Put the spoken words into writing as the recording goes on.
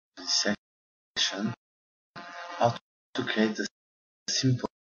this section how to create a simple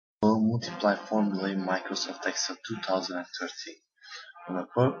multiply formula in Microsoft Excel 2013.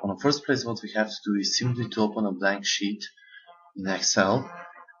 On the first place, what we have to do is simply to open a blank sheet in Excel,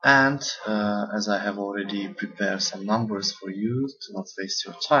 and as I have already prepared some numbers for you to not waste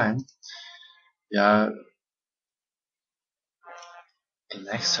your time, we are in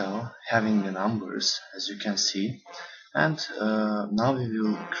Excel having the numbers, as you can see, and now we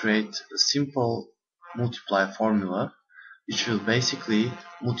will create a simple multiply formula which will basically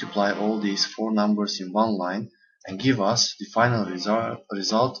multiply all these four numbers in one line and give us the final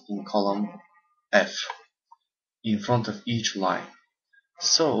result in column F in front of each line.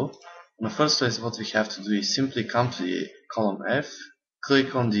 So in the first place, what we have to do is simply come to the column F,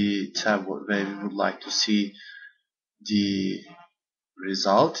 click on the tab where we would like to see the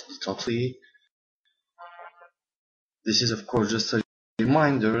result, the total. This is of course just a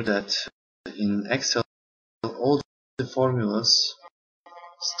reminder that in Excel all the formulas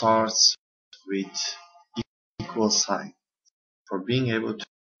starts with equal sign. For being able to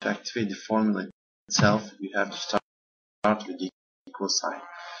activate the formula itself, you have to start with the equal sign.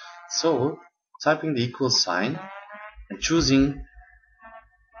 So typing the equal sign and choosing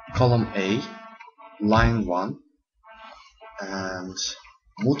column A, line 1, and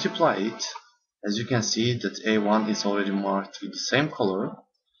multiply it. As you can see that A1 is already marked with the same color.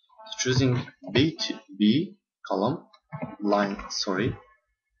 Choosing B column line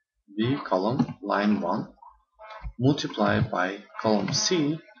 1, multiply by column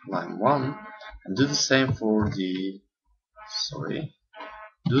C, line 1, and do the same for the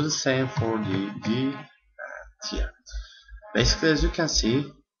D and here. Basically, as you can see,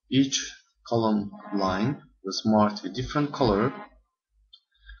 each column line was marked with different color,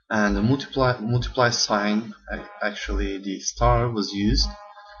 and the multiply sign, actually the star, was used.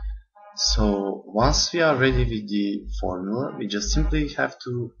 So once we are ready with the formula, we just simply have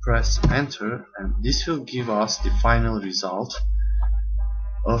to press enter, and this will give us the final result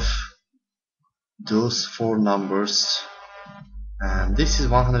of those four numbers, and this is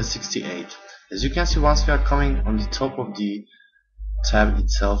 168. As you can see, once we are coming on the top of the tab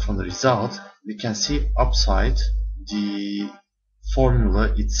itself on the result, we can see upside the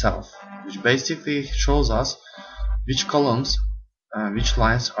formula itself, which basically shows us which columns which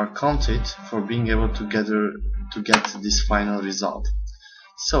lines are counted for being able to get this final result.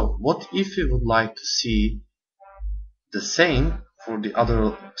 So what if we would like to see the same for the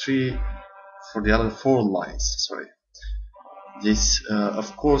other four lines? This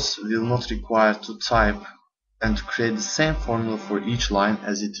of course will not require to type and to create the same formula for each line,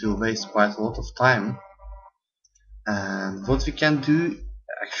 as it will waste quite a lot of time. And what we can do,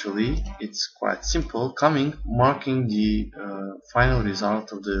 actually, it's quite simple. Marking the final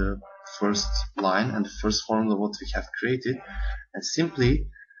result of the first line and the first formula what we have created, and simply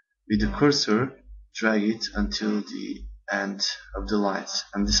with the cursor drag it until the end of the lines,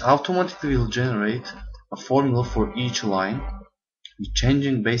 and this automatically will generate a formula for each line,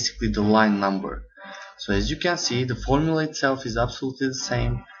 changing basically the line number. So as you can see, the formula itself is absolutely the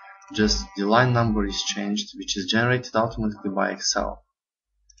same, just the line number is changed, which is generated automatically by Excel.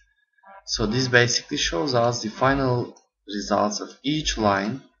 So this basically shows us the final results of each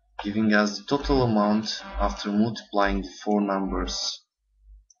line, giving us the total amount after multiplying the four numbers.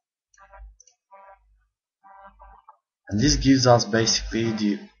 And this gives us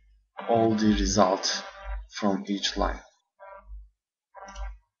basically all the result from each line.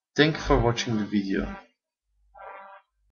 Thank you for watching the video.